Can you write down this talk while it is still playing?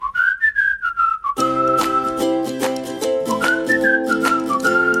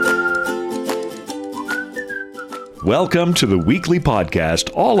Welcome to the weekly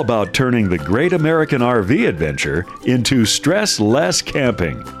podcast all about turning the great American RV adventure into stress-less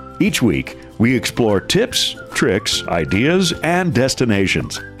camping. Each week, we explore tips, tricks, ideas, and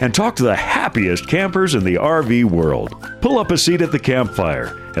destinations, and talk to the happiest campers in the RV world. Pull up a seat at the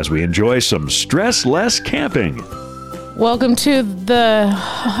campfire as we enjoy some stress-less camping. Welcome to the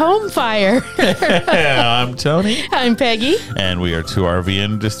home fire. I'm Tony. I'm Peggy. And we are two RV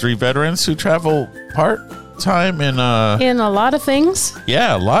industry veterans who travel part-time in a lot of things.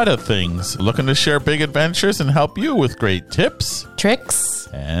 Yeah, a lot of things. Looking to share big adventures and help you with great tips, Tricks.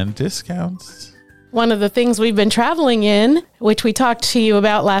 and discounts. One of the things we've been traveling in, which we talked to you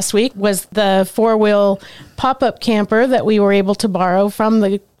about last week, was the four-wheel pop-up camper that we were able to borrow from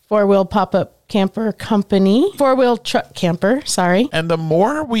the four-wheel pop-up camper company. Four-wheel truck camper, sorry. And the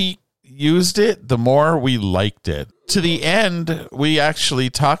more we used it, the more we liked it. To the end, we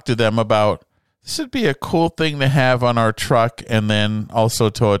actually talked to them about this would be a cool thing to have on our truck and then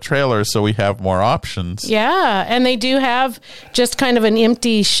also tow a trailer so we have more options. Yeah, and they do have just kind of an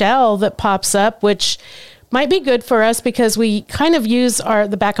empty shell that pops up, which might be good for us because we kind of use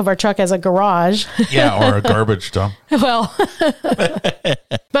the back of our truck as a garage. Yeah, or a garbage dump. Well,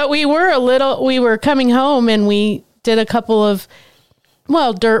 but we were coming home and we did a couple of,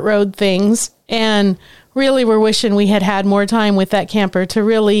 dirt road things, and really were wishing we had more time with that camper to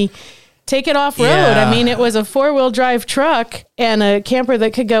really take it off road. Yeah. I mean, it was a four-wheel drive truck and a camper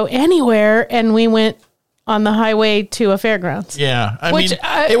that could go anywhere, and we went on the highway to a fairgrounds. Yeah. I mean,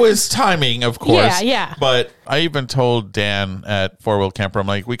 it was timing, of course. Yeah. But I even told Dan at Four Wheel Camper, I'm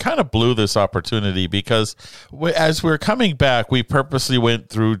like, we kind of blew this opportunity because as we're coming back, we purposely went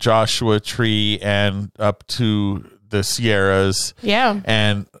through Joshua Tree and up to the Sierras. Yeah.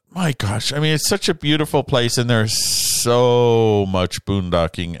 And my gosh, I mean, it's such a beautiful place, and there's so much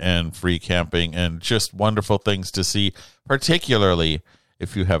boondocking and free camping and just wonderful things to see, particularly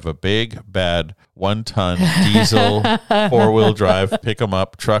if you have a big, bad 1-ton diesel 4-wheel drive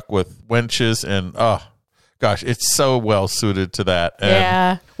pick-em-up truck with winches, and gosh, it's so well suited to that.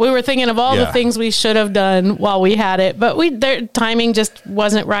 And we were thinking of all the things we should have done while we had it, but their timing just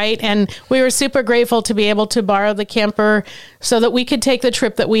wasn't right, and we were super grateful to be able to borrow the camper so that we could take the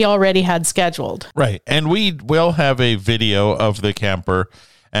trip that we already had scheduled. Right, and we will have a video of the camper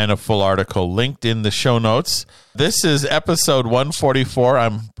and a full article linked in the show notes. This is episode 144.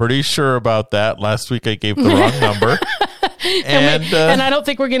 I'm pretty sure about that. Last week I gave the wrong number. And I don't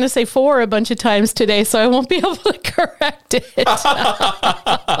think we're going to say 4 a bunch of times today, so I won't be able to correct it.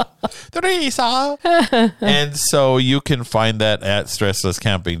 Teresa. And so you can find that at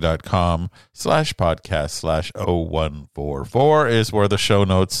stresslesscamping.com/podcast/0144 is where the show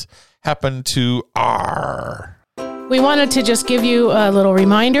notes happen to are. We wanted to just give you a little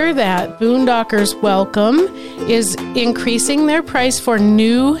reminder that Boondockers Welcome is increasing their price for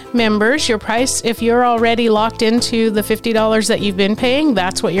new members. Your price, if you're already locked into the $50 that you've been paying,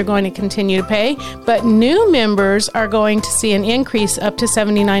 that's what you're going to continue to pay. But new members are going to see an increase up to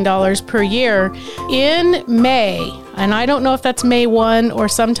 $79 per year in May. And I don't know if that's May 1 or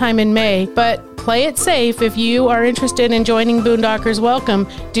sometime in May, but play it safe. If you are interested in joining Boondockers Welcome,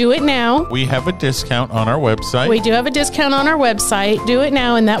 do it now. We have a discount on our website. We do have a discount on our website. Do it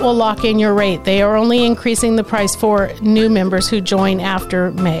now, and that will lock in your rate. They are only increasing the price for new members who join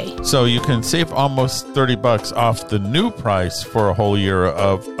after May. So you can save almost $30 off the new price for a whole year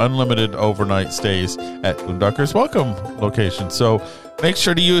of unlimited overnight stays at Boondockers Welcome location. So make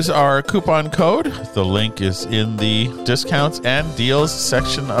sure to use our coupon code. The link is in the discounts and deals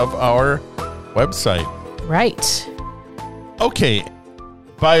section of our website. Right. Okay.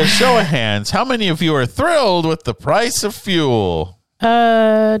 By a show of hands, how many of you are thrilled with the price of fuel?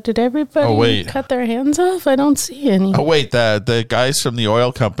 Did everybody cut their hands off? I don't see any. Oh, wait. The guys from the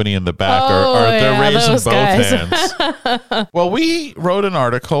oil company in the back they're raising both hands. Well, we wrote an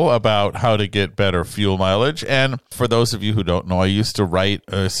article about how to get better fuel mileage. And for those of you who don't know, I used to write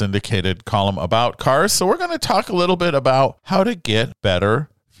a syndicated column about cars. So we're going to talk a little bit about how to get better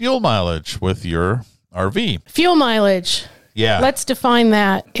fuel mileage with your RV. Fuel mileage. Yeah. Let's define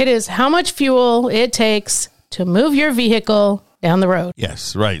that. It is how much fuel it takes to move your vehicle down the road.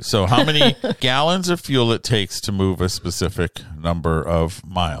 Yes, right. So how many gallons of fuel it takes to move a specific number of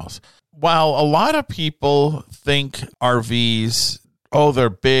miles. While a lot of people think RVs, they're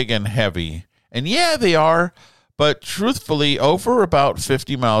big and heavy. And yeah, they are. But truthfully, over about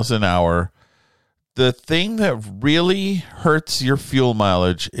 50 miles an hour, the thing that really hurts your fuel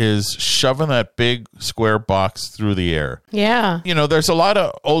mileage is shoving that big square box through the air. Yeah. You know, there's a lot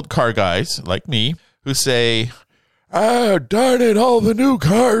of old car guys like me who say, darn it, all the new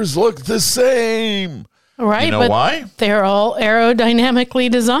cars look the same. Right. You know but why? They're all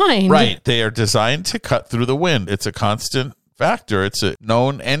aerodynamically designed. Right. They are designed to cut through the wind. It's a constant factor. It's a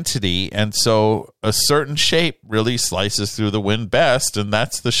known entity. And so a certain shape really slices through the wind best. And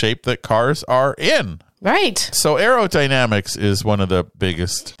that's the shape that cars are in. Right. So aerodynamics is one of the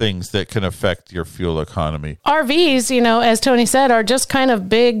biggest things that can affect your fuel economy. RVs, as Tony said, are just kind of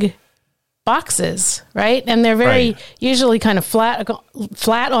big boxes, right? And they're very usually kind of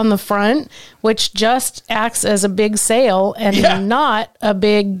flat on the front, which just acts as a big sail and not a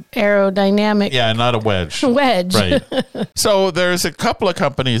big aerodynamic. Yeah, not a wedge. Right. So there's a couple of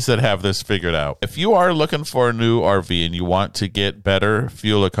companies that have this figured out. If you are looking for a new RV and you want to get better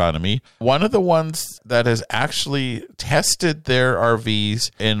fuel economy, one of the ones that has actually tested their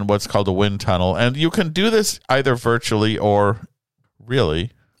RVs in what's called a wind tunnel, and you can do this either virtually or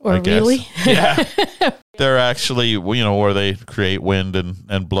really. Or really? Yeah. They're actually, where they create wind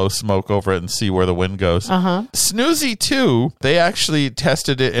and blow smoke over it and see where the wind goes. Snoozy 2, they actually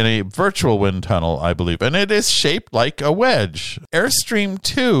tested it in a virtual wind tunnel, I believe, and it is shaped like a wedge. Airstream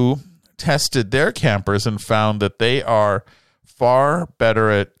 2 tested their campers and found that they are far better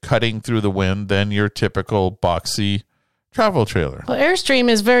at cutting through the wind than your typical boxy travel trailer. Well, Airstream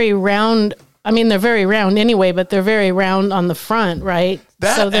is very round. I mean, they're very round anyway, but they're very round on the front, right?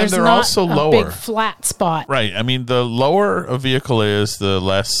 So there's and they're also lower. Big flat spot. Right. I mean, the lower a vehicle is, the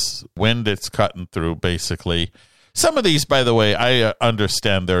less wind it's cutting through, basically. Some of these, by the way, I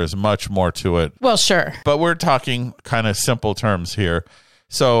understand there is much more to it. Well, sure. But we're talking kind of simple terms here.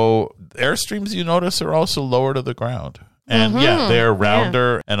 So Airstreams, you notice, are also lower to the ground. And they're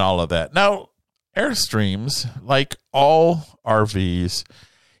rounder and all of that. Now, Airstreams, like all RVs,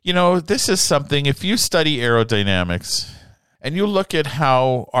 this is something, if you study aerodynamics and you look at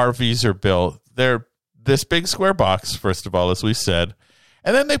how RVs are built, they're this big square box, first of all, as we said,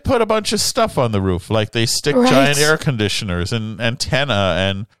 and then they put a bunch of stuff on the roof, like they stick giant air conditioners and antenna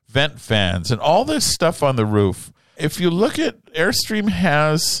and vent fans and all this stuff on the roof. If you look at Airstream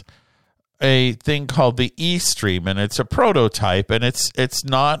has a thing called the E-Stream, and it's a prototype, and it's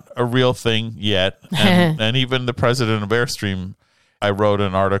not a real thing yet. And even the president of Airstream, I wrote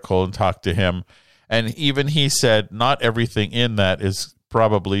an article and talked to him, and even he said not everything in that is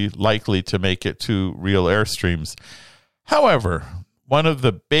probably likely to make it to real Airstreams. However, one of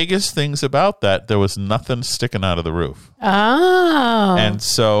the biggest things about that, there was nothing sticking out of the roof. Oh. And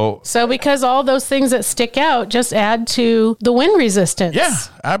so because all those things that stick out just add to the wind resistance. Yeah,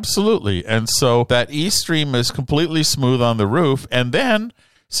 absolutely. And so that E-Stream is completely smooth on the roof. And then,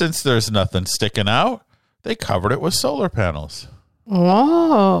 since there's nothing sticking out, they covered it with solar panels.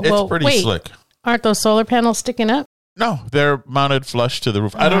 Oh, it's pretty slick. Aren't those solar panels sticking up? No, they're mounted flush to the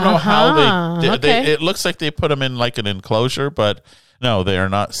roof. I don't know how they it looks like they put them in like an enclosure, but no, they are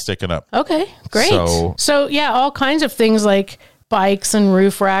not sticking up. Okay, great. So yeah, all kinds of things like bikes and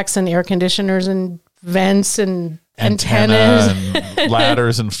roof racks and air conditioners and vents and antennas and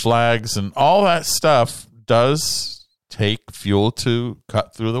ladders and flags and all that stuff does take fuel to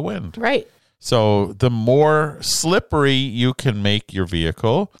cut through the wind. Right. So the more slippery you can make your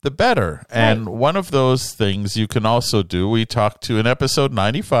vehicle, the better. And one of those things you can also do, we talked to in episode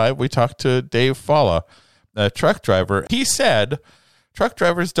 95, we talked to Dave Falla, a truck driver. He said truck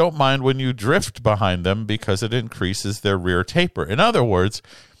drivers don't mind when you drift behind them because it increases their rear taper. In other words,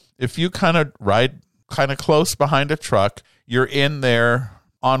 if you kind of ride kind of close behind a truck, you're in their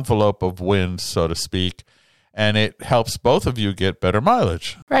envelope of wind, so to speak. And it helps both of you get better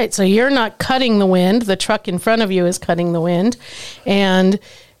mileage. Right. So you're not cutting the wind. The truck in front of you is cutting the wind. And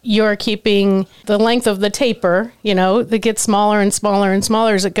you're keeping the length of the taper, that gets smaller and smaller and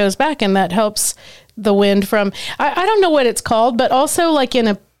smaller as it goes back. And that helps the wind from, I don't know what it's called, but also like in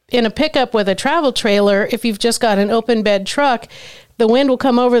a pickup with a travel trailer, if you've just got an open bed truck, the wind will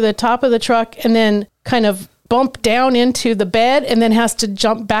come over the top of the truck and then kind of bump down into the bed and then has to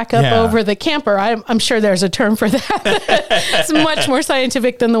jump back up over the camper. I'm sure there's a term for that. It's much more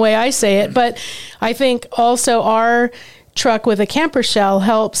scientific than the way I say it. But I think also our truck with a camper shell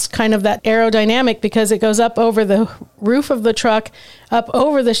helps kind of that aerodynamic because it goes up over the roof of the truck, up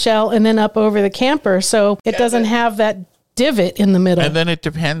over the shell, and then up over the camper. So it doesn't have that divot in the middle. And then it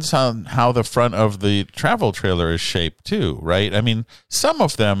depends on how the front of the travel trailer is shaped too, right? I mean, some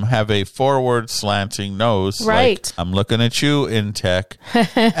of them have a forward slanting nose. Right. Like, I'm looking at you, Intech.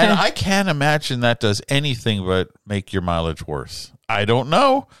 And I can't imagine that does anything but make your mileage worse. I don't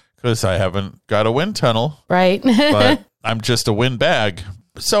know because I haven't got a wind tunnel. Right. But I'm just a wind bag.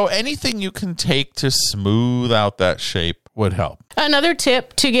 So anything you can take to smooth out that shape would help. Another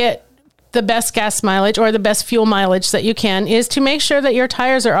tip to get the best gas mileage or the best fuel mileage that you can is to make sure that your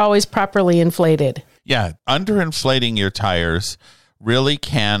tires are always properly inflated. Yeah, underinflating your tires really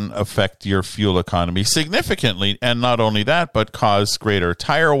can affect your fuel economy significantly. And not only that, but cause greater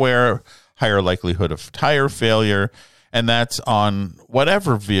tire wear, higher likelihood of tire failure. And that's on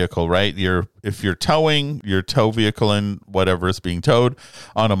whatever vehicle, right? If you're towing your tow vehicle and whatever is being towed,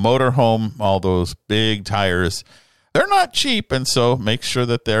 on a motorhome, all those big tires, they're not cheap. And so make sure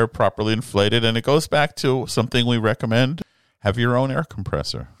that they're properly inflated. And it goes back to something we recommend. Have your own air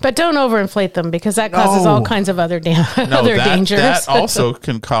compressor. But don't overinflate them, because that causes all kinds of other dangers. That also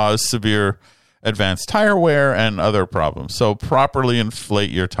can cause severe advanced tire wear and other problems. So properly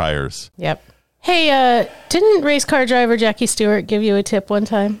inflate your tires. Yep. Hey, didn't race car driver Jackie Stewart give you a tip one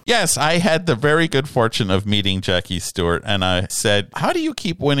time? Yes, I had the very good fortune of meeting Jackie Stewart, and I said, how do you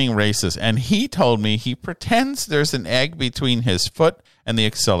keep winning races? And he told me he pretends there's an egg between his foot and the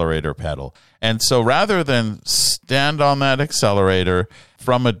accelerator pedal. And so rather than stand on that accelerator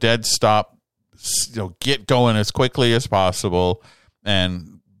from a dead stop, get going as quickly as possible,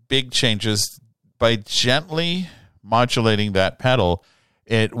 and big changes, by gently modulating that pedal,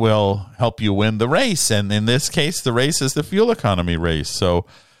 it will help you win the race. And in this case, the race is the fuel economy race. So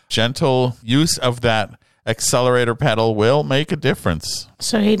gentle use of that accelerator pedal will make a difference.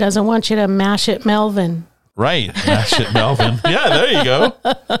 So he doesn't want you to mash it, Melvin. Right. Mash it, Melvin. Yeah, there you go.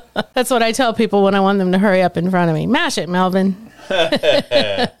 That's what I tell people when I want them to hurry up in front of me. Mash it, Melvin.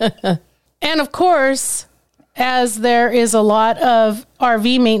 And of course, as there is a lot of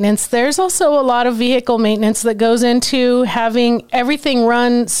RV maintenance, there's also a lot of vehicle maintenance that goes into having everything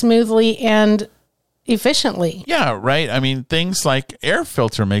run smoothly and efficiently. Yeah, right. I mean, things like air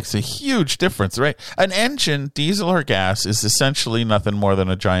filter makes a huge difference, right? An engine, diesel or gas, is essentially nothing more than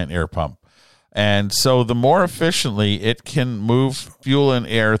a giant air pump. And so the more efficiently it can move fuel and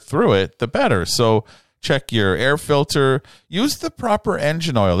air through it, the better. So check your air filter. Use the proper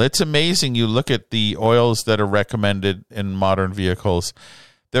engine oil. It's amazing. You look at the oils that are recommended in modern vehicles.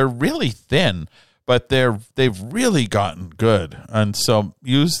 They're really thin, but they've really gotten good. And so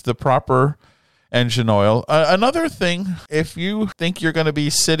use the proper engine oil. Another thing, if you think you're going to be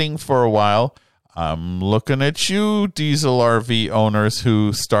sitting for a while, I'm looking at you, diesel RV owners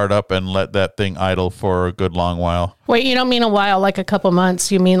who start up and let that thing idle for a good long while. Wait, you don't mean a while, like a couple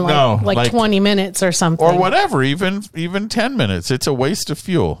months. You mean like 20 minutes or something. Or whatever, even 10 minutes. It's a waste of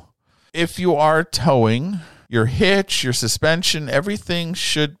fuel. If you are towing, your hitch, your suspension, everything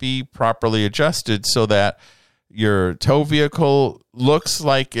should be properly adjusted so that your tow vehicle looks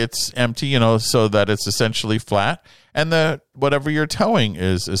like it's empty, so that it's essentially flat, and whatever you're towing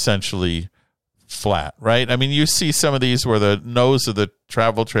is essentially flat, right? I mean, you see some of these where the nose of the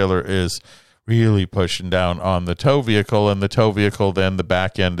travel trailer is really pushing down on the tow vehicle, and the tow vehicle, then the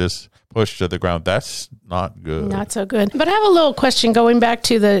back end is pushed to the ground. That's not good. Not so good. But I have a little question going back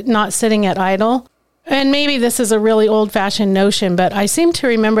to the not sitting at idle. And maybe this is a really old-fashioned notion, but I seem to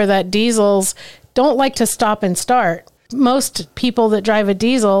remember that diesels don't like to stop and start. Most people that drive a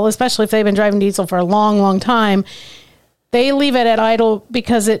diesel, especially if they've been driving diesel for a long, long time, they leave it at idle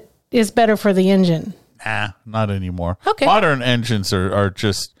because it is better for the engine. Not anymore. Okay. Modern engines are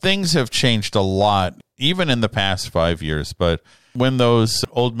just, things have changed a lot, even in the past 5 years. But when those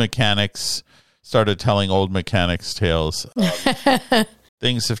old mechanics started telling old mechanics tales,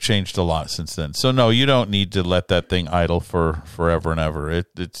 things have changed a lot since then. So no, you don't need to let that thing idle for forever and ever.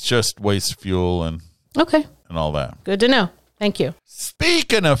 It's just waste fuel and all that. Good to know. Thank you.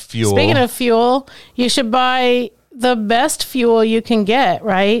 Speaking of fuel, you should buy the best fuel you can get,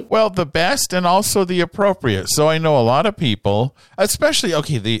 right? Well, the best and also the appropriate. So I know a lot of people, especially,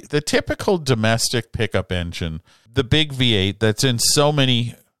 the typical domestic pickup engine, the big V8 that's in so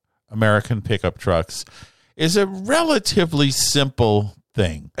many American pickup trucks, is a relatively simple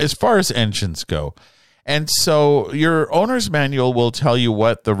thing as far as engines go. And so your owner's manual will tell you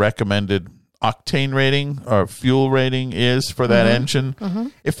what the recommended octane rating or fuel rating is for that engine.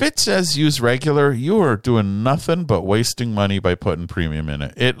 If it says use regular, you are doing nothing but wasting money by putting premium in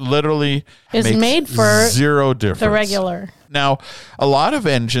it. It literally is made for zero difference. The regular. Now, a lot of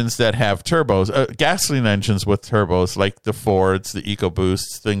engines that have turbos, gasoline engines with turbos, like the Fords, the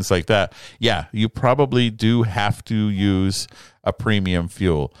EcoBoosts, things like that, yeah, you probably do have to use a premium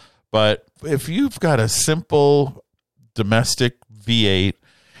fuel. But if you've got a simple domestic V8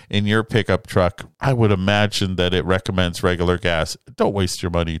 in your pickup truck, I would imagine that it recommends regular gas. Don't waste your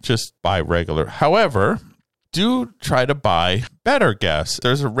money. Just buy regular. However, do try to buy better gas.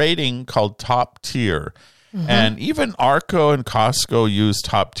 There's a rating called Top Tier, And even Arco and Costco use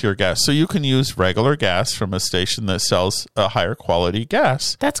top-tier gas. So you can use regular gas from a station that sells a higher quality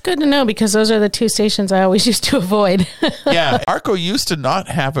gas. That's good to know because those are the two stations I always used to avoid. Yeah, Arco used to not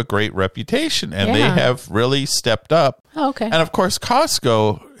have a great reputation, and they have really stepped up. Oh, okay. And of course,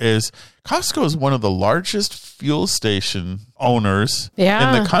 Costco is one of the largest fuel station owners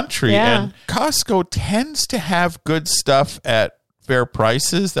in the country. Yeah. And Costco tends to have good stuff at fair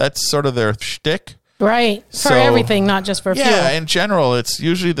prices. That's sort of their shtick. Right. For everything, not just for fuel. Yeah, in general, it's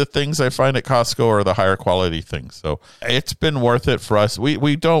usually the things I find at Costco are the higher quality things. So it's been worth it for us.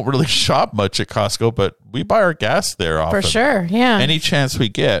 We don't really shop much at Costco, but we buy our gas there often. For sure, yeah. Any chance we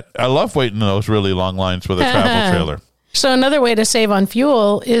get. I love waiting in those really long lines with a travel trailer. So another way to save on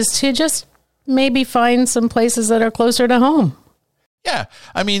fuel is to just maybe find some places that are closer to home. Yeah.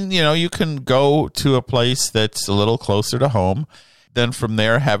 I mean, you can go to a place that's a little closer to home. Then from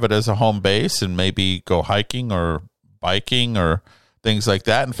there, have it as a home base and maybe go hiking or biking or things like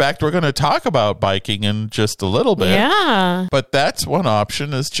that. In fact, we're going to talk about biking in just a little bit. Yeah. But that's one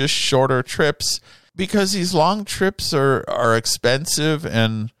option is just shorter trips because these long trips are expensive.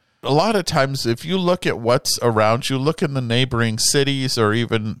 And a lot of times, if you look at what's around you, look in the neighboring cities or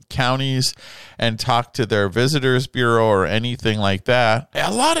even counties and talk to their visitors bureau or anything like that,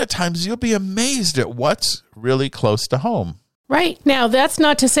 a lot of times you'll be amazed at what's really close to home. Right. Now, that's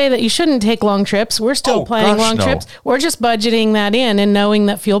not to say that you shouldn't take long trips. We're still planning long trips. We're just budgeting that in and knowing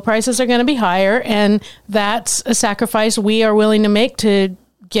that fuel prices are going to be higher. And that's a sacrifice we are willing to make to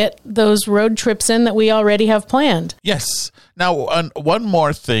get those road trips in that we already have planned. Yes. Now, one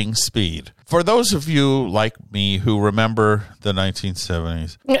more thing, speed. For those of you like me who remember the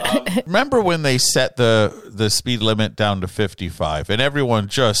 1970s, remember when they set the speed limit down to 55 and everyone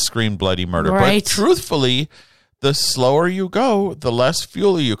just screamed bloody murder. Right. But truthfully, the slower you go, the less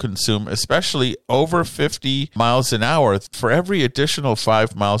fuel you consume, especially over 50 miles an hour. For every additional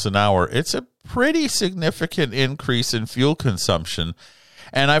 5 miles an hour, it's a pretty significant increase in fuel consumption.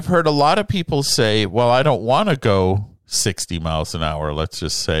 And I've heard a lot of people say, well, I don't want to go 60 miles an hour, let's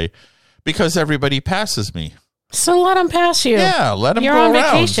just say, because everybody passes me. So let them pass you. Yeah, let them You're go on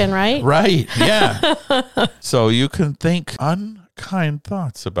around. vacation, right? Right, yeah. So you can think unkind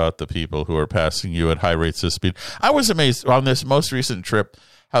thoughts about the people who are passing you at high rates of speed. I was amazed on this most recent trip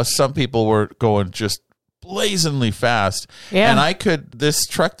how some people were going just blazingly fast. Yeah. And this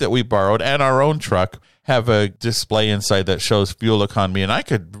truck that we borrowed and our own truck have a display inside that shows fuel economy, and I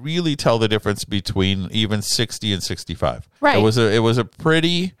could really tell the difference between even 60 and 65. Right. It was a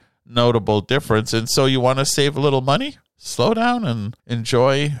pretty notable difference, and so you want to save a little money? Slow down and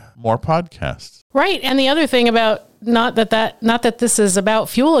enjoy more podcasts. Right. And the other thing about not that this is about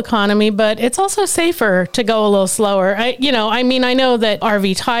fuel economy, but it's also safer to go a little slower. I know that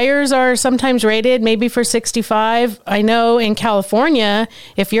RV tires are sometimes rated maybe for 65. I know in California,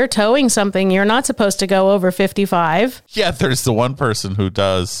 if you're towing something, you're not supposed to go over 55. Yeah, there's the one person who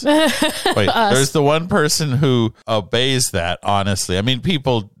does. Wait, there's the one person who obeys that, honestly. I mean,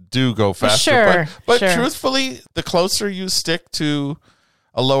 people do go faster. Sure, but sure. Truthfully, the closer you stick to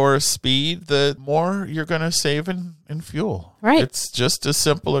a lower speed, the more you're going to save in fuel. Right. It's just a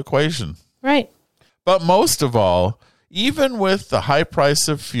simple equation. Right. But most of all, even with the high price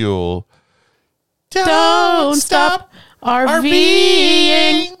of fuel, Don't stop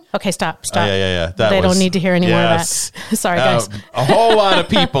RVing. Okay, stop. Yeah. They don't need to hear any more of that. Sorry, guys. A whole lot of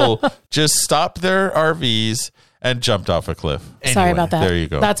people just stopped their RVs and jumped off a cliff. Sorry Anyway, about that. There you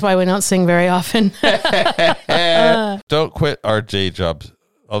go. That's why we don't sing very often. Don't quit our day jobs.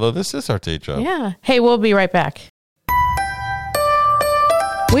 Although this is our day job. Yeah. Hey, we'll be right back.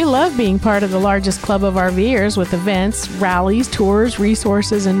 We love being part of the largest club of RVers with events, rallies, tours,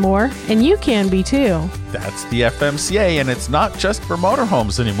 resources, and more. And you can be too. That's the FMCA, and it's not just for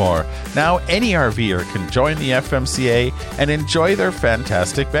motorhomes anymore. Now any RVer can join the FMCA and enjoy their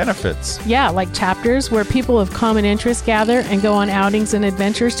fantastic benefits. Yeah, like chapters where people of common interests gather and go on outings and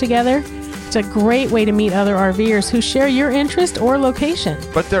adventures together. It's a great way to meet other RVers who share your interest or location.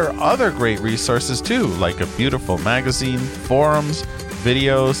 But there are other great resources too, like a beautiful magazine, forums,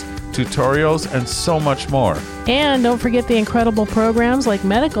 videos, tutorials, and so much more. And don't forget the incredible programs like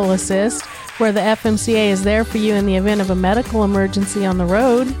Medical Assist, where the FMCA is there for you in the event of a medical emergency on the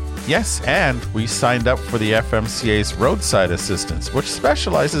road. Yes, and we signed up for the FMCA's roadside assistance, which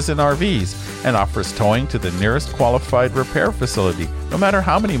specializes in RVs and offers towing to the nearest qualified repair facility, no matter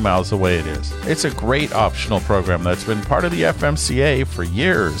how many miles away it is. It's a great optional program that's been part of the FMCA for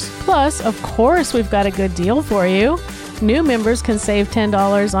years. Plus, of course, we've got a good deal for you. New members can save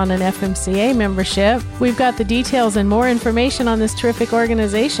 $10 on an FMCA membership. We've got the details and more information on this terrific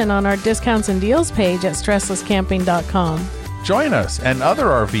organization on our discounts and deals page at stresslesscamping.com. Join us and other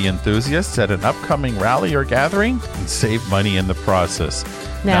RV enthusiasts at an upcoming rally or gathering and save money in the process.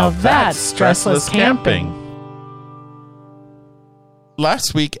 Now that's Stressless Camping.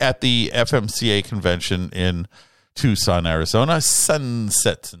 Last week at the FMCA convention in Tucson, Arizona,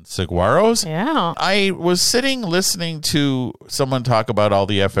 Sunsets and Saguaros. Yeah. I was sitting listening to someone talk about all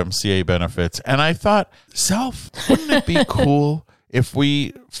the FMCA benefits, and I thought, wouldn't it be cool if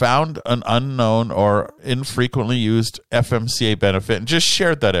we found an unknown or infrequently used FMCA benefit and just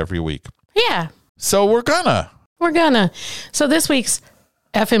shared that every week? Yeah. So we're gonna. So this week's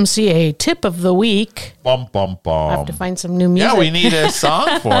FMCA tip of the week. Bum, bum, bum. I have to find some new music. Yeah, we need a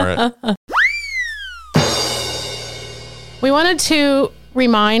song for it. We wanted to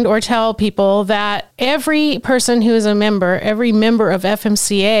remind or tell people that every person who is a member, every member of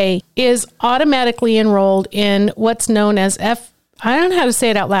FMCA is automatically enrolled in what's known as I don't know how to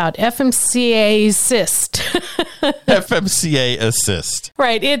say it out loud, FMCA Assist. FMCA Assist.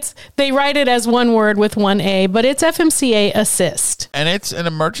 Right. They write it as one word with one A, but it's FMCA Assist. And it's an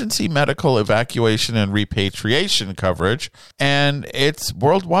emergency medical evacuation and repatriation coverage. And it's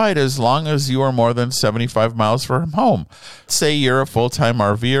worldwide as long as you are more than 75 miles from home. Say you're a full-time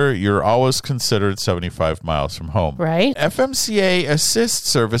RVer, you're always considered 75 miles from home. Right. FMCA Assist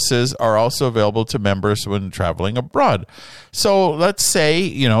services are also available to members when traveling abroad. So let's say,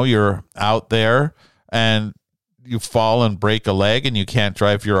 you're out there and you fall and break a leg and you can't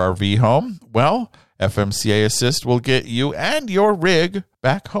drive your RV home. Well, FMCA Assist will get you and your rig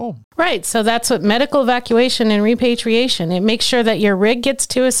back home. Right. So that's what medical evacuation and repatriation. It makes sure that your rig gets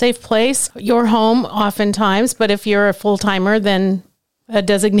to a safe place, your home oftentimes, but if you're a full-timer, then a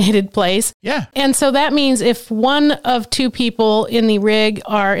designated place. Yeah. And so that means if one of two people in the rig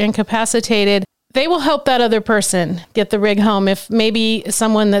are incapacitated, they will help that other person get the rig home. If maybe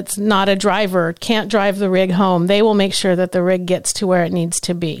someone that's not a driver can't drive the rig home, they will make sure that the rig gets to where it needs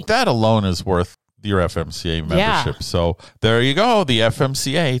to be. That alone is worth your FMCA membership. Yeah. So there you go, the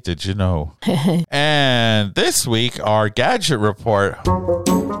FMCA, did you know? And this week, our gadget report.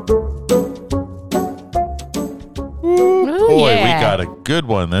 Boy, yeah. we got a good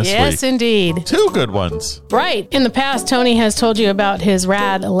one this week. Yes, indeed. Two good ones. Right. In the past, Tony has told you about his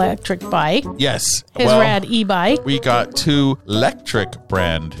rad electric bike. Yes. His rad e-bike. We got two electric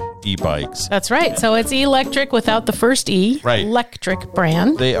brand e-bikes. That's right. So it's electric without the first E. Right. Electric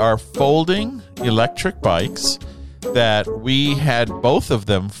brand. They are folding electric bikes that we had both of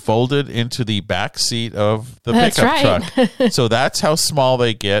them folded into the back seat of the That's pickup right. truck. So that's how small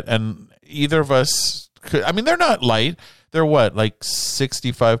they get. And either of us could, they're not light. They're what, like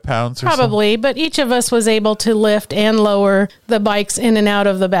 65 pounds or Probably, but each of us was able to lift and lower the bikes in and out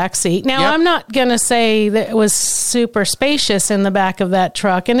of the back seat. Now, Yep. I'm not going to say that it was super spacious in the back of that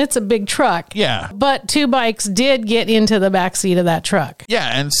truck, and it's a big truck. Yeah. But two bikes did get into the back seat of that truck.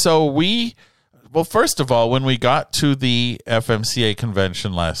 Yeah, and so first of all, when we got to the FMCA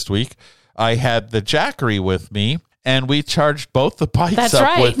convention last week, I had the Jackery with me, and we charged both the bikes That's up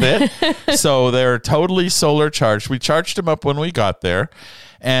right. with it. So they're totally solar charged. We charged them up when we got there,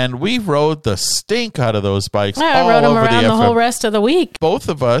 and we rode the stink out of those bikes I all rode them over around the whole FM. rest of the week. Both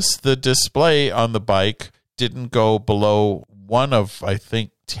of us, the display on the bike didn't go below one of, I think,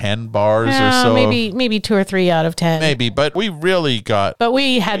 10 bars or so. Maybe 2 or 3 out of 10. Maybe, but we really got... But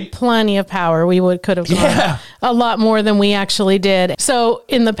we had plenty of power. We could have gone a lot more than we actually did. So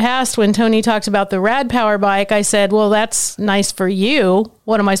in the past, when Tony talked about the Rad Power bike, I said, well, that's nice for you.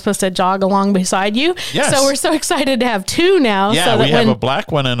 What am I supposed to jog along beside you? Yes. So we're so excited to have two now. Yeah, so that we have a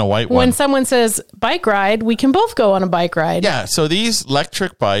black one and a white one. When someone says bike ride, we can both go on a bike ride. Yeah, so these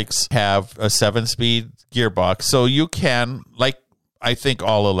electric bikes have a 7-speed gearbox. So you can, like I think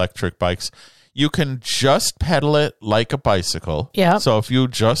all electric bikes, you can just pedal it like a bicycle. Yeah. So if you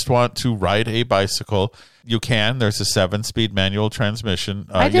just want to ride a bicycle, you can. There's a 7-speed manual transmission.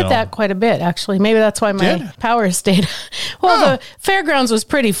 I did that quite a bit, actually. Maybe that's why my power stayed. Well, the fairgrounds was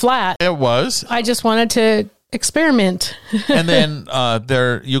pretty flat. It was. I just wanted to experiment. And then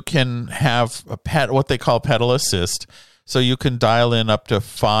you can have what they call pedal assist. So you can dial in up to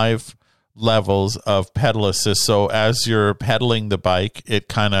 5 levels of pedal assist. So as you're pedaling the bike, it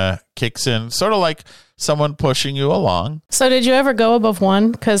kind of kicks in, sort of like someone pushing you along. So did you ever go above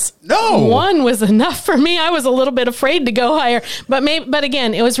 1? Because No. 1 was enough for me. I was a little bit afraid to go higher. But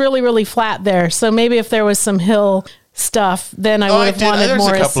again, it was really, really flat there. So maybe if there was some hill stuff, then I would have wanted There's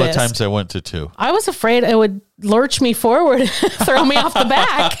more a couple assist. of times I went to 2. I was afraid it would lurch me forward, throw me off the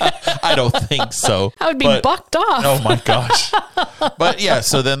back. I don't think so. I would be bucked off. Oh my gosh. But yeah,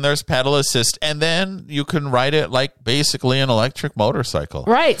 so then there's pedal assist, and then you can ride it like basically an electric motorcycle.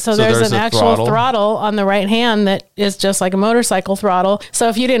 Right. So there's an actual throttle on the right hand that is just like a motorcycle throttle. So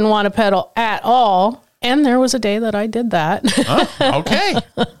if you didn't want to pedal at all, and there was a day that I did that. Okay.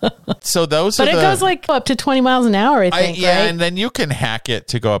 So those but it goes like up to 20 miles an hour, I think. Yeah, right? and then you can hack it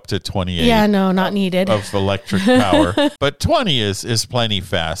to go up to 28. Yeah, no, not needed. Of electric power. But 20 is plenty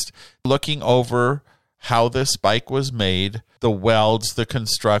fast. Looking over how this bike was made, the welds, the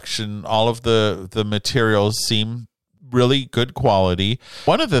construction, all of the materials seem really good quality.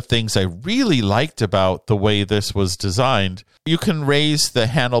 One of the things I really liked about the way this was designed, you can raise the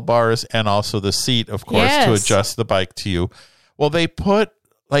handlebars and also the seat, of course, to adjust the bike to you. Well, they put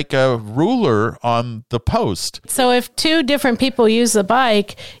like a ruler on the post. So if 2 different people use the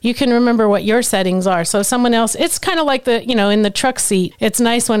bike, you can remember what your settings are. So someone else, it's kind of like in the truck seat. It's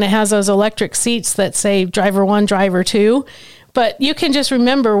nice when it has those electric seats that say driver 1, driver 2. But you can just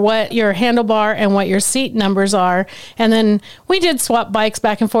remember what your handlebar and what your seat numbers are. And then we did swap bikes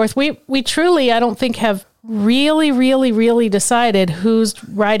back and forth. We truly, I don't think, have really decided who's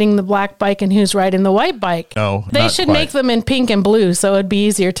riding the black bike and who's riding the white bike. No, they should make them in pink and blue so it'd be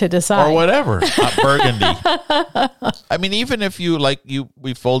easier to decide. Or whatever, burgundy. I mean, even if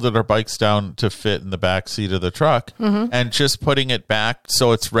we folded our bikes down to fit in the back seat of the truck, and just putting it back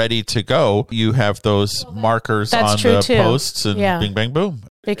so it's ready to go, you have those markers on the posts, and bing, bang, boom.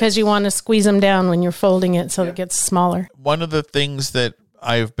 Because you want to squeeze them down when you're folding it so it gets smaller. One of the things that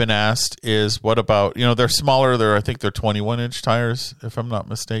I've been asked is, what about, they're smaller. I think they're 21-inch tires, if I'm not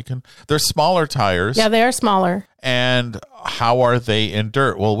mistaken. They're smaller tires. Yeah, they are smaller. And how are they in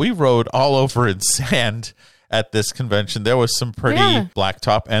dirt? Well, we rode all over in sand at this convention. There was some pretty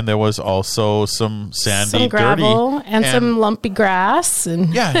blacktop, and there was also some sandy, some gravel, dirty. And some lumpy grass.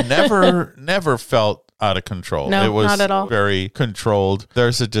 And never felt out of control. No, it was not at all. Very controlled.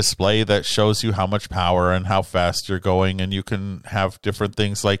 There's a display that shows you how much power and how fast you're going, and you can have different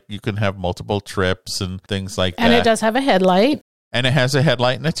things, like you can have multiple trips and things like that. And it does have a headlight. And it has a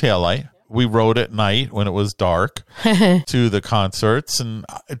headlight and a taillight. We rode at night when it was dark to the concerts, and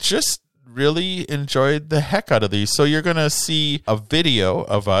just really enjoyed the heck out of these. So you're going to see a video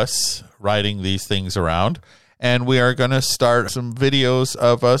of us riding these things around. And we are going to start some videos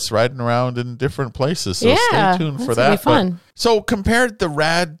of us riding around in different places. So stay tuned for that. Be fun. So compared the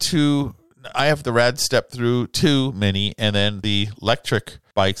Rad to, I have the Rad Step Through 2 Mini and then the electric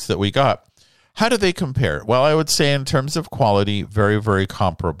bikes that we got. How do they compare? Well, I would say in terms of quality, very, very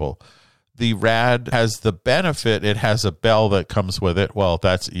comparable. The Rad has the benefit, it has a bell that comes with it. Well,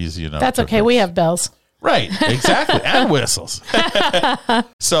 that's easy enough. That's okay. Fix. We have bells. Right, exactly. And whistles.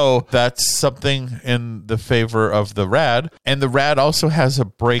 So that's something in the favor of the Rad. And the Rad also has a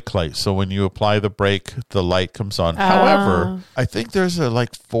brake light. So when you apply the brake, the light comes on. However, I think there's a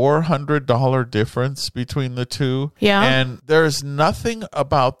 $400 difference between the two. Yeah. And there's nothing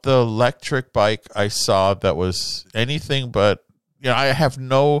about the electric bike I saw that was anything but, I have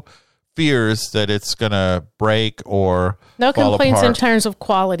no fears that it's going to break or no fall complaints apart. in terms of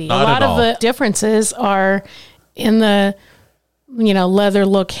quality. Not a lot at of all. the differences are in the leather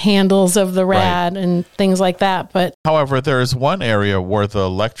look handles of the Rad and things like that. But however, there is one area where the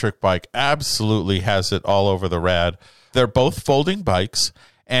electric bike absolutely has it all over the Rad. They're both folding bikes,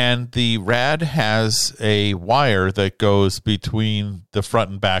 and the Rad has a wire that goes between the front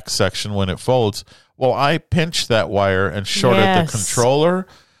and back section when it folds. Well, I pinched that wire and shorted the controller,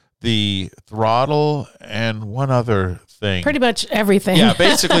 the throttle, and one other thing. Pretty much everything. Yeah,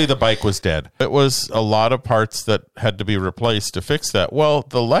 basically the bike was dead. It was a lot of parts that had to be replaced to fix that. Well,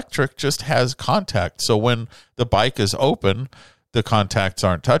 the electric just has contact. So when the bike is open, the contacts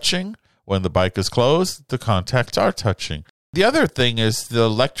aren't touching. When the bike is closed, the contacts are touching. The other thing is the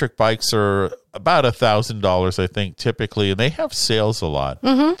electric bikes are about $1,000, I think, typically, and they have sales a lot.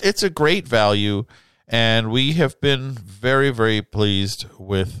 Mm-hmm. It's a great value, and we have been very, very pleased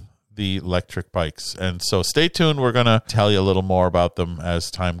with the electric bikes. And so stay tuned. We're going to tell you a little more about them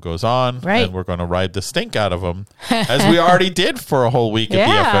as time goes on. Right. And we're going to ride the stink out of them, as we already did for a whole week at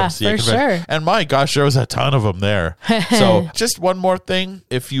the FMC convention. Sure. And my gosh, there was a ton of them there. So just one more thing.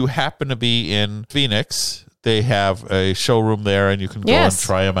 If you happen to be in Phoenix, they have a showroom there, and you can go and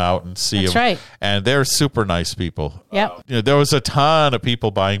try them out and see them. Right. And they're super nice people. Yep. There was a ton of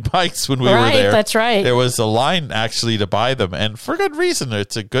people buying bikes when we were there. That's right. There was a line actually to buy them, and for good reason.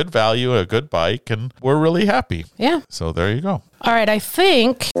 It's a good value, a good bike, and we're really happy. Yeah. So there you go. All right. I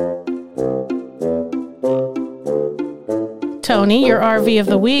think Tony, your RV of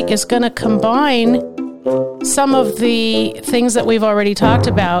the week, is going to combine some of the things that we've already talked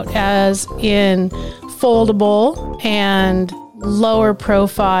about, as in foldable and lower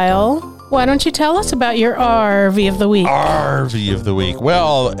profile. Why don't you tell us about your RV of the week? RV of the week.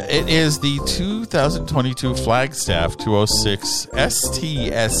 Well, it is the 2022 Flagstaff 206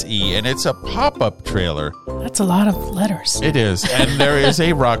 STSE, and it's a pop-up trailer. That's a lot of letters. It is. And there is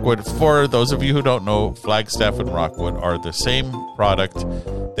a Rockwood. For those of you who don't know, Flagstaff and Rockwood are the same product.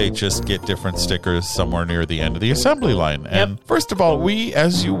 They just get different stickers somewhere near the end of the assembly line. And first of all, we,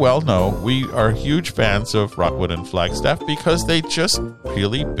 as you well know, we are huge fans of Rockwood and Flagstaff because they just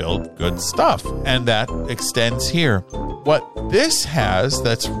really build good stuff. And that extends here. What this has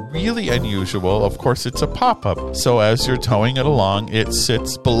that's really unusual, of course, it's a pop-up. So as you're towing it along, it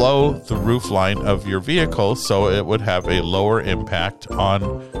sits below the roof line of your vehicle, so it would have a lower impact on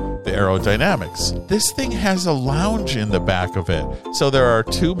the aerodynamics. This thing has a lounge in the back of it. So there are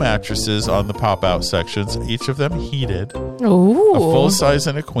 2 mattresses on the pop-out sections, each of them heated. Ooh. A full size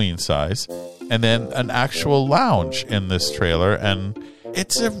and a queen size, and then an actual lounge in this trailer. And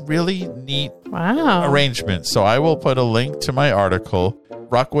it's a really neat arrangement. So I will put a link to my article.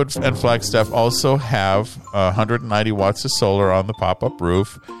 Rockwood and Flagstaff also have 190 watts of solar on the pop-up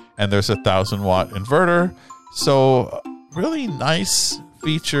roof, and there's a 1,000-watt inverter. So really nice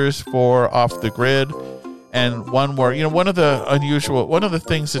features for off the grid. And one more, one of the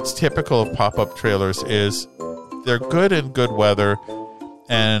things that's typical of pop-up trailers is they're good in good weather.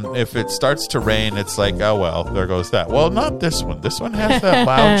 And if it starts to rain, it's like, oh, well, there goes that. Well, not this one. This one has that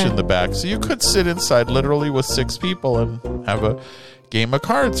lounge in the back. So you could sit inside literally with 6 people and have a game of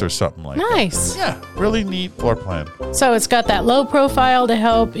cards or something like that. Nice. Yeah, really neat floor plan. So it's got that low profile to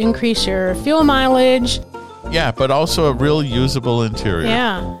help increase your fuel mileage. Yeah, but also a real usable interior.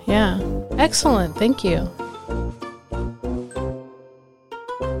 Yeah. Excellent. Thank you.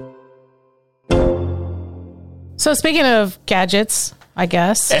 So speaking of gadgets, I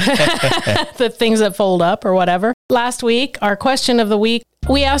guess, the things that fold up or whatever. Last week, our question of the week,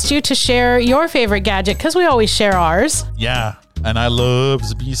 we asked you to share your favorite gadget because we always share ours. Yeah. And I love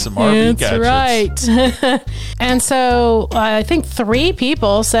some RV gadgets. That's right. And so I think 3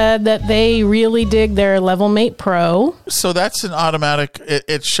 people said that they really dig their LevelMate Pro. So that's an automatic.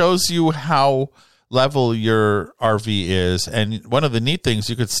 It shows you how level your RV is. And one of the neat things,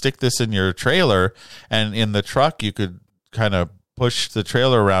 you could stick this in your trailer, and in the truck, you could kind of push the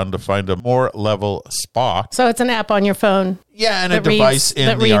trailer around to find a more level spot. So it's an app on your phone. Yeah, and a device in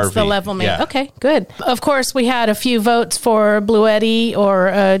the RV. That reads the LevelMate. Yeah. Okay, good. Of course, we had a few votes for Bluetti or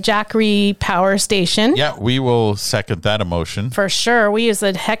a Jackery power station. Yeah, we will second that emotion. For sure. We use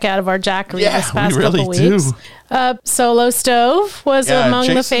the heck out of our Jackery this past we really couple weeks. Solo Stove was among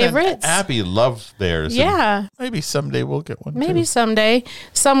Jason the favorites. And Abby love theirs. Yeah. Maybe someday we'll get one Maybe too. someday.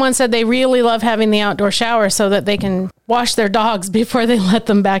 Someone said they really love having the outdoor shower so that they can wash their dogs before they let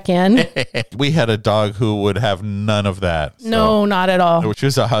them back in. We had a dog who would have none of that. No, not at all. Which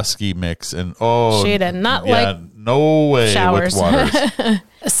is a husky mix. And she did not like no way showers. With waters.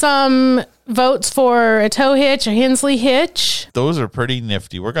 Some votes for a tow hitch, a Hensley hitch. Those are pretty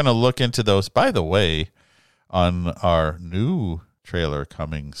nifty. We're going to look into those, by the way, on our new trailer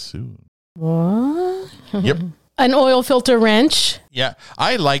coming soon. What? Yep. An oil filter wrench. Yeah,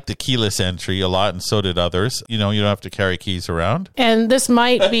 I like the keyless entry a lot, and so did others. You don't have to carry keys around. And this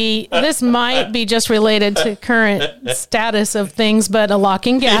might be just related to current status of things, but a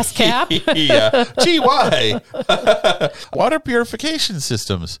locking gas cap. Yeah. Gee, why? Water purification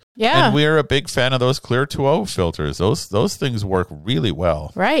systems. Yeah. And we're a big fan of those Clear 2.0 filters. Those things work really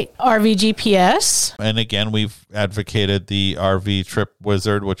well. Right. RV GPS. And again, we've advocated the RV Trip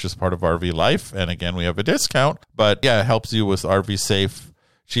Wizard, which is part of RV Life. And again, we have a discount. But yeah, it helps you with RV Safe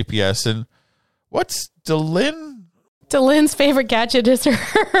GPS. And what's Delin? Delin's favorite gadget is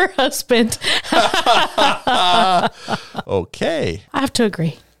her husband. Okay. I have to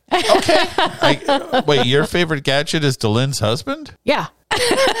agree. Okay. Wait, your favorite gadget is Delin's husband? Yeah.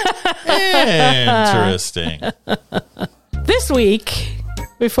 Interesting. This week,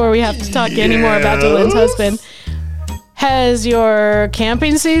 before we have to talk any more about Delin's husband, has your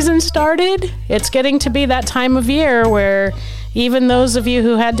camping season started? It's getting to be that time of year where even those of you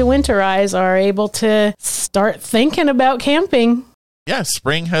who had to winterize are able to start thinking about camping. Yeah,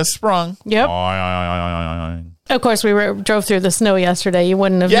 spring has sprung. Yep. Of course, we drove through the snow yesterday. You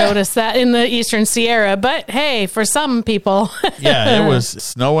wouldn't have noticed that in the Eastern Sierra. But hey, for some people. Yeah, it was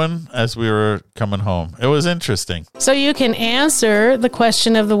snowing as we were coming home. It was interesting. So you can answer the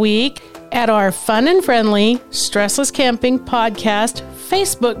question of the week at our fun and friendly Stressless Camping Podcast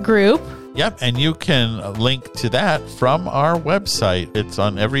Facebook group. Yep, and you can link to that from our website. It's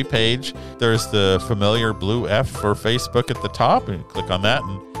on every page. There's the familiar blue F for Facebook at the top, and click on that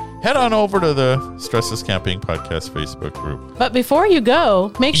and head on over to the Stressless Camping Podcast Facebook group. But before you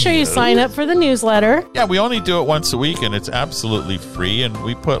go, make sure you sign up for the newsletter. Yeah, we only do it once a week, and it's absolutely free, and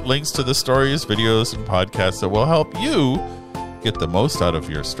we put links to the stories, videos, and podcasts that will help you get the most out of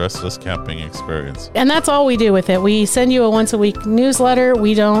your stressless camping experience. And that's all we do with it. We send you a once a week newsletter.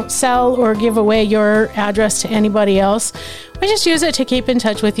 We don't sell or give away your address to anybody else. We just use it to keep in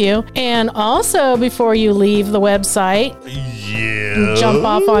touch with you. And also, before you leave the website, jump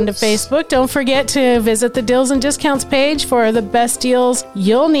off onto Facebook. Don't forget to visit the Deals and Discounts page for the best deals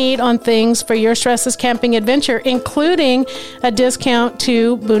you'll need on things for your stressless camping adventure, including a discount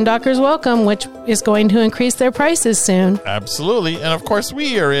to Boondockers Welcome, which is going to increase their prices soon. Absolutely. And of course,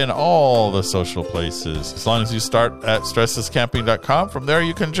 we are in all the social places. As long as you start at stresslesscamping.com, from there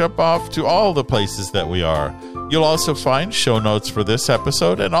you can jump off to all the places that we are. You'll also find show notes for this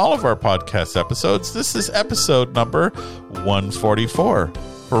episode and all of our podcast episodes. This is episode number 144.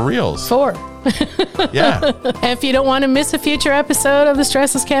 For reals. 4. Yeah. If you don't want to miss a future episode of the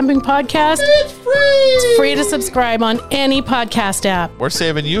Stressless Camping Podcast, It's free. it's free to subscribe on any podcast app. We're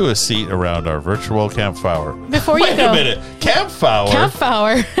saving you a seat around our virtual campfire. Before you Wait go. a minute. Campfire?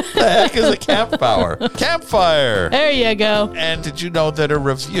 Campfire. The heck is a campfire? Campfire. There you go. And did you know that a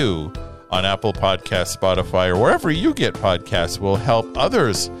review on Apple Podcasts, Spotify, or wherever you get podcasts will help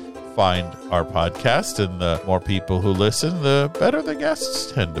others find our podcast? And the more people who listen, the better the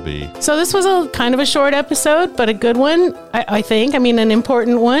guests tend to be. So this was a kind of a short episode, but a good one, I think. I mean, an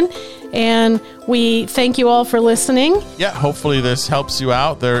important one. And we thank you all for listening. Yeah, hopefully this helps you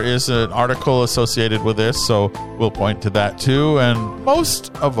out. There is an article associated with this, so we'll point to that too. And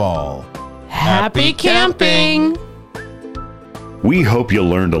most of all, Happy camping. We hope you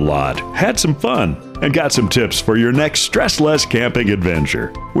learned a lot, had some fun, and got some tips for your next stressless camping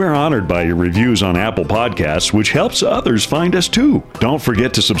adventure. We're honored by your reviews on Apple Podcasts, which helps others find us too. Don't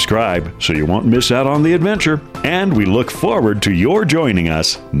forget to subscribe so you won't miss out on the adventure. And we look forward to your joining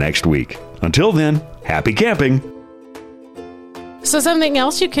us next week. Until then, happy camping. So something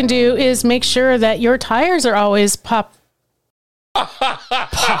else you can do is make sure that your tires are always popped.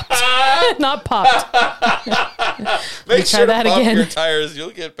 Not popped. make sure to pump again. your tires.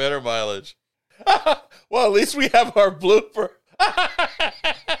 You'll get better mileage. Well, at least we have our blooper.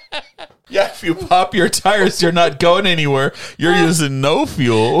 Yeah, if you pop your tires, you're not going anywhere. You're using no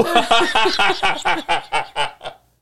fuel.